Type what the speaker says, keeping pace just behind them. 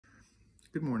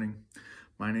Good morning.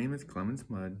 My name is Clemens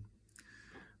Mudd.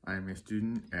 I am a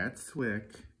student at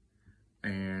SWIC,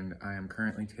 and I am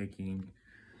currently taking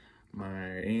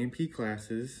my A&P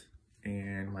classes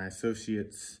and my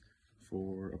associates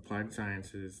for applied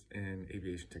sciences and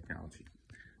aviation technology.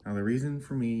 Now, the reason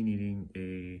for me needing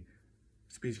a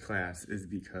speech class is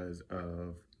because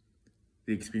of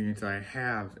the experience I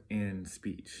have in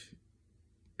speech.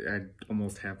 I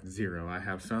almost have zero. I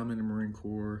have some in the Marine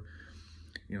Corps,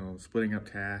 splitting up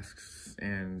tasks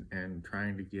and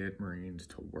trying to get Marines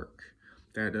to work.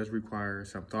 That does require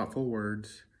some thoughtful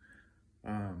words.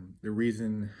 The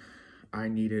reason I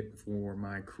need it for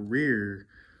my career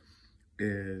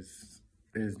is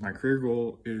my career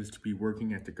goal is to be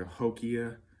working at the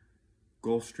Cahokia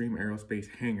Gulfstream Aerospace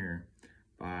hangar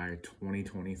by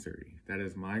 2030. That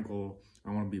is my goal.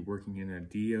 I want to be working in a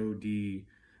DoD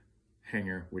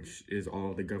hangar, which is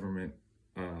all the government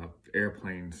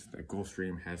airplanes that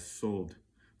Gulfstream has sold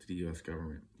to the U.S.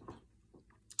 government.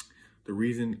 The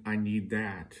reason I need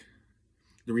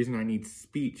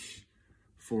speech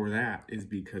for that is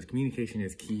because communication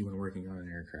is key when working on an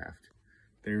aircraft.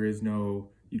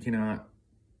 You cannot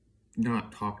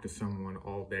not talk to someone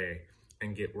all day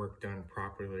and get work done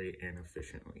properly and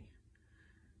efficiently.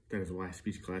 That is why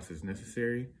speech class is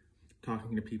necessary.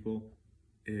 Talking to people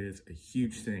is a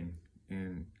huge thing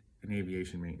in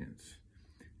aviation maintenance.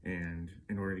 And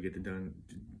in order to get the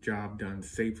job done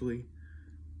safely,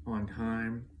 on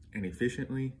time, and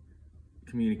efficiently,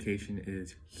 communication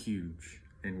is huge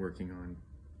in working on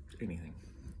anything.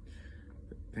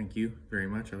 Thank you very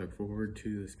much. I look forward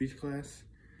to the speech class.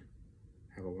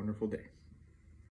 Have a wonderful day.